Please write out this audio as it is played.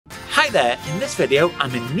Hi there, in this video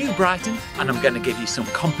I'm in New Brighton and I'm going to give you some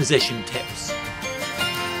composition tips.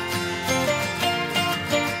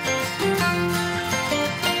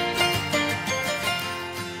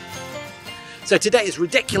 So today is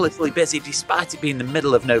ridiculously busy despite it being the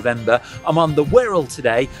middle of November. I'm on the Wirral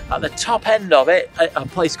today, at the top end of it, at a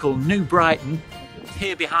place called New Brighton.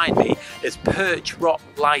 Here behind me is Perch Rock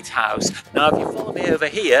Lighthouse. Now if you follow me over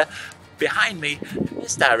here, behind me in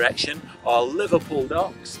this direction are Liverpool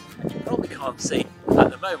docks. You probably can't see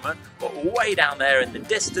at the moment, but way down there in the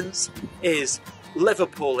distance is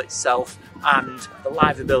Liverpool itself and the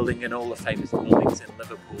Liver building and all the famous buildings in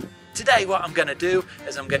Liverpool. Today what I'm going to do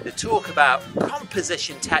is I'm going to talk about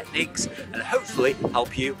composition techniques and hopefully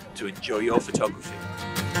help you to enjoy your photography.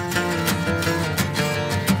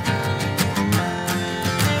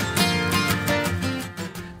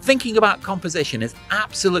 Thinking about composition is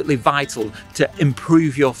absolutely vital to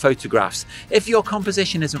improve your photographs. If your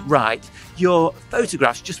composition isn't right, your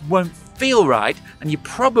photographs just won't feel right and you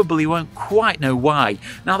probably won't quite know why.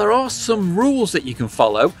 Now there are some rules that you can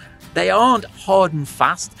follow. They aren't hard and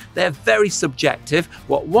fast, they're very subjective.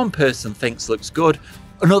 What one person thinks looks good,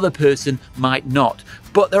 another person might not.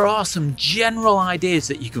 But there are some general ideas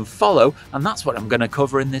that you can follow, and that's what I'm going to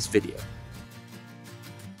cover in this video.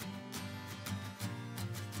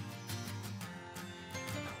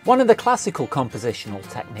 One of the classical compositional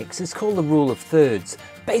techniques is called the rule of thirds.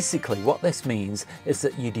 Basically what this means is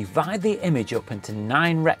that you divide the image up into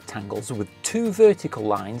 9 rectangles with 2 vertical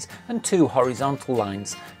lines and 2 horizontal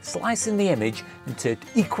lines, slicing the image into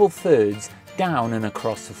equal thirds down and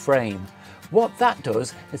across the frame. What that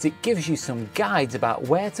does is it gives you some guides about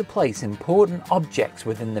where to place important objects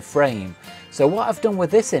within the frame. So what I've done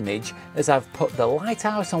with this image is I've put the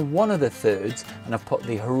lighthouse on one of the thirds and I've put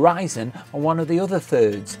the horizon on one of the other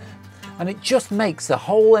thirds. And it just makes the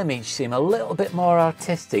whole image seem a little bit more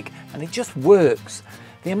artistic, and it just works.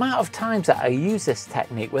 The amount of times that I use this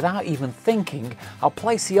technique without even thinking, I'll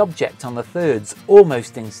place the object on the thirds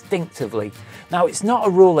almost instinctively. Now it's not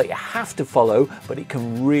a rule that you have to follow, but it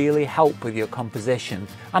can really help with your composition.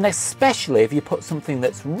 And especially if you put something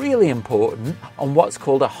that's really important on what's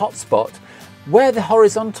called a hotspot. Where the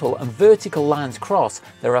horizontal and vertical lines cross,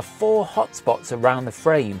 there are 4 hotspots around the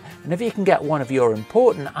frame, and if you can get one of your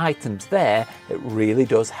important items there, it really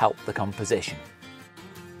does help the composition.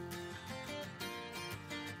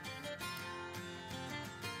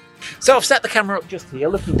 So I've set the camera up just here,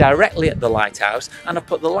 looking directly at the lighthouse, and I've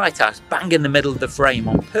put the lighthouse bang in the middle of the frame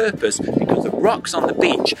on purpose because the rocks on the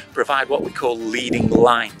beach provide what we call leading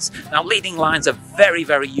lines. Now leading lines are very,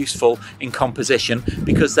 very useful in composition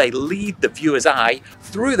because they lead the viewer's eye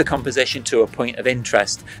through the composition to a point of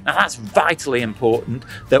interest. Now that's vitally important,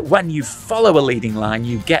 that when you follow a leading line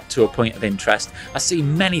you get to a point of interest. I see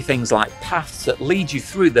many things like paths that lead you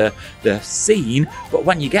through the scene, but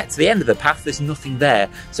when you get to the end of the path there's nothing there.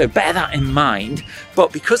 So bear that in mind,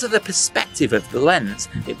 but because of the perspective of the lens,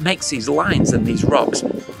 it makes these lines and these rocks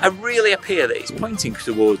really appear that it's pointing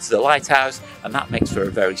towards the lighthouse, and that makes for a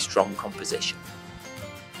very strong composition.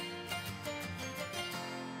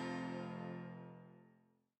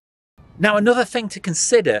 Now another thing to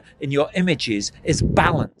consider in your images is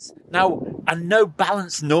balance. Now I know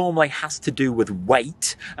balance normally has to do with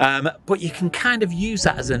weight, but you can kind of use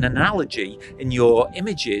that as an analogy in your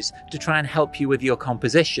images to try and help you with your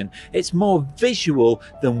composition. It's more visual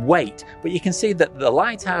than weight, but you can see that the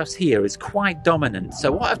lighthouse here is quite dominant.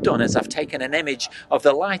 So what I've done is I've taken an image of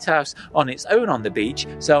the lighthouse on its own on the beach,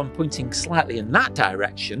 so I'm pointing slightly in that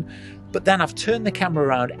direction. But then I've turned the camera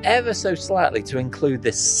around ever so slightly to include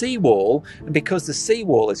this seawall, and because the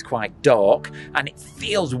seawall is quite dark and it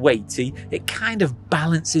feels weighty, it kind of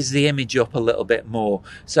balances the image up a little bit more.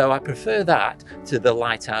 So I prefer that to the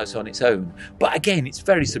lighthouse on its own. But again, it's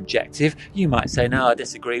very subjective. You might say, no, I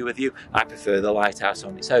disagree with you. I prefer the lighthouse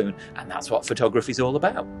on its own, and that's what photography is all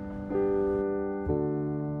about.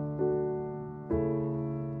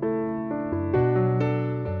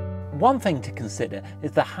 One thing to consider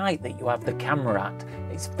is the height that you have the camera at.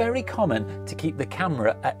 It's very common to keep the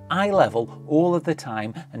camera at eye level all of the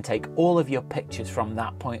time and take all of your pictures from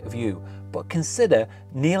that point of view. But consider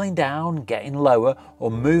kneeling down, getting lower, or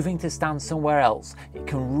moving to stand somewhere else. It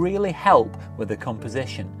can really help with the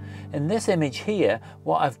composition. In this image here,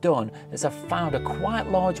 what I've done is I've found a quite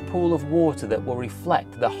large pool of water that will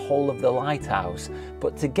reflect the whole of the lighthouse.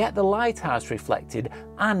 But to get the lighthouse reflected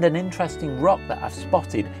and an interesting rock that I've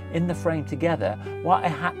spotted in the frame together, what I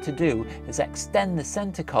had to do is extend the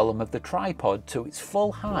centre column of the tripod to its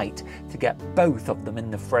full height to get both of them in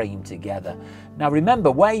the frame together. Now remember,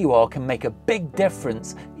 where you are can make a big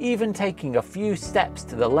difference. Even taking a few steps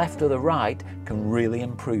to the left or the right can really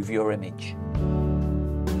improve your image.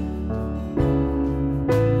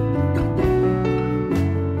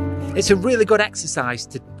 It's a really good exercise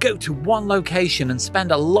to go to one location and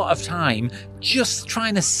spend a lot of time just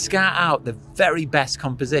trying to scout out the very best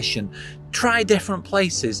composition. Try different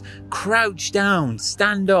places, crouch down,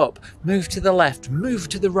 stand up, move to the left, move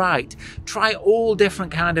to the right. Try all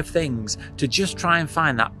different kind of things to just try and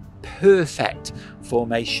find that perfect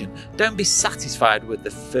formation. Don't be satisfied with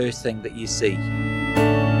the first thing that you see.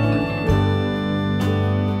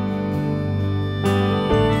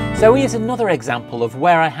 So here's another example of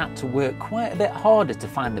where I had to work quite a bit harder to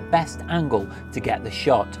find the best angle to get the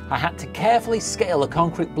shot. I had to carefully scale the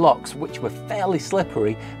concrete blocks, which were fairly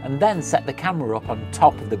slippery, and then set the camera up on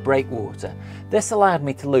top of the breakwater. This allowed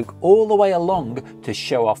me to look all the way along to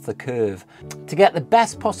show off the curve. To get the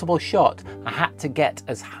best possible shot, I had to get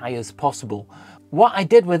as high as possible. What I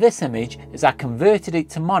did with this image is I converted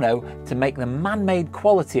it to mono to make the man-made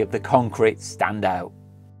quality of the concrete stand out.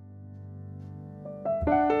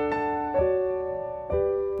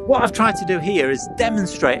 What I've tried to do here is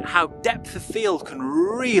demonstrate how depth of field can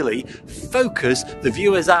really focus the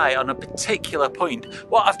viewer's eye on a particular point.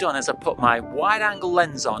 What I've done is I put my wide angle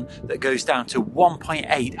lens on that goes down to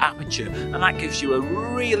 1.8 aperture, and that gives you a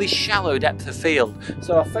really shallow depth of field.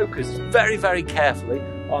 So I focus very, very carefully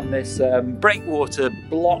on this breakwater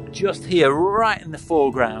block just here, right in the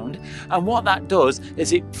foreground. And what that does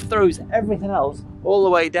is it throws everything else all the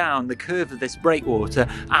way down the curve of this breakwater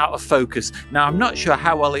out of focus. Now, I'm not sure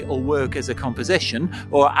how well it'll work as a composition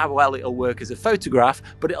or how well it'll work as a photograph,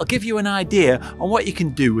 but it'll give you an idea on what you can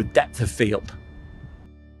do with depth of field.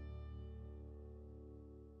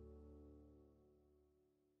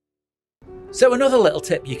 So another little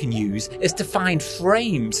tip you can use is to find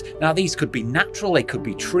frames. Now these could be natural, they could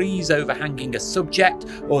be trees overhanging a subject,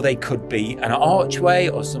 or they could be an archway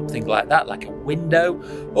or something like that, like a window.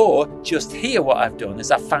 Or just here, what I've done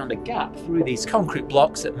is I've found a gap through these concrete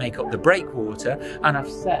blocks that make up the breakwater, and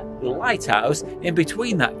I've set the lighthouse in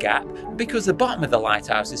between that gap. Because the bottom of the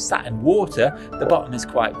lighthouse is sat in water, the bottom is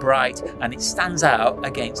quite bright and it stands out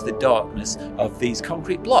against the darkness of these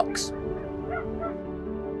concrete blocks.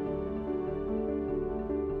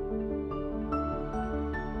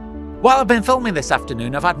 While I've been filming this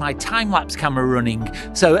afternoon, I've had my time-lapse camera running,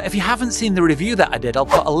 so if you haven't seen the review that I did, I'll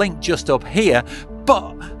put a link just up here,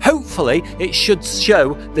 but hopefully it should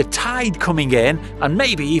show the tide coming in and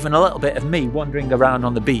maybe even a little bit of me wandering around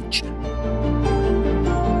on the beach.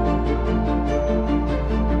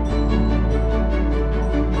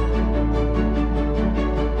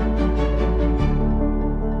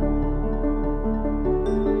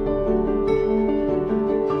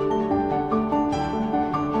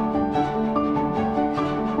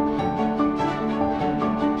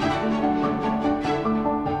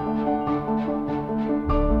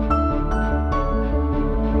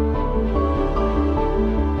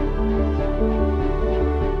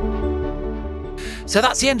 So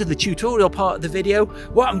that's the end of the tutorial part of the video.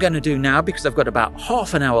 What I'm going to do now, because I've got about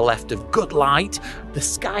half an hour left of good light, the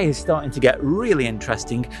sky is starting to get really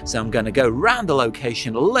interesting, so I'm going to go around the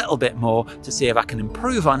location a little bit more to see if I can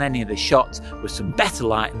improve on any of the shots with some better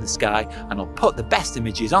light in the sky, and I'll put the best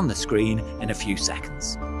images on the screen in a few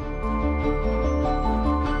seconds.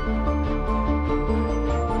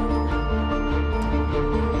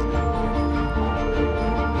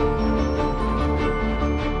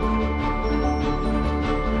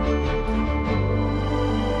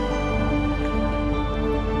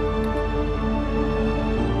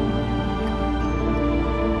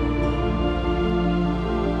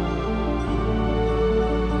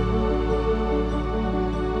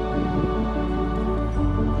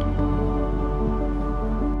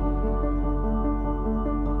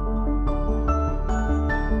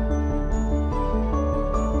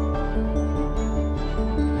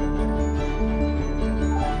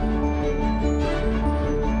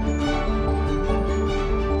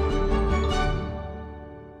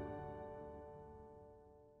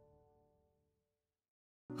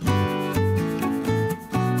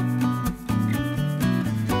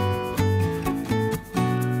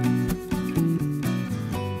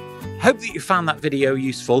 Hope that you found that video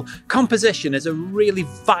useful. Composition is a really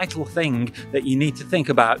vital thing that you need to think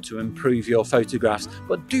about to improve your photographs,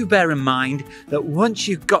 but do bear in mind that once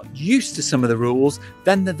you've got used to some of the rules,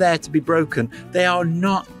 then they're there to be broken. They are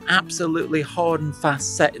not absolutely hard and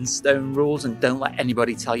fast set in stone rules, and don't let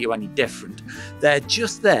anybody tell you any different. They're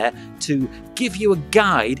just there to give you a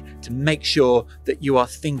guide to make sure that you are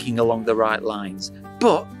thinking along the right lines,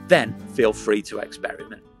 but then feel free to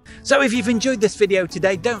experiment. So if you've enjoyed this video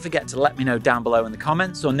today, don't forget to let me know down below in the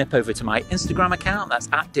comments, or nip over to my Instagram account, that's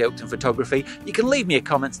 @Oakden. You can leave me a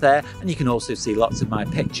comment there, and you can also see lots of my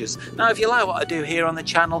pictures. Now, if you like what I do here on the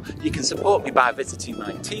channel, you can support me by visiting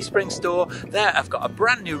my Teespring store. There I've got a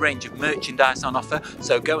brand new range of merchandise on offer,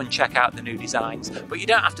 so go and check out the new designs. But you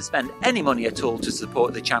don't have to spend any money at all to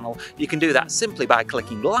support the channel. You can do that simply by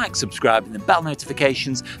clicking like, subscribe, and the bell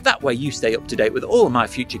notifications. That way you stay up to date with all of my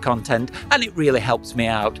future content, and it really helps me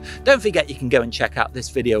out. Don't forget you can go and check out this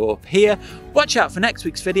video up here. Watch out for next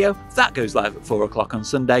week's video. That goes live at 4 o'clock on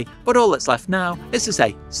Sunday. But all that's left now is to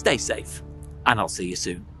say, stay safe, and I'll see you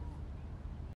soon.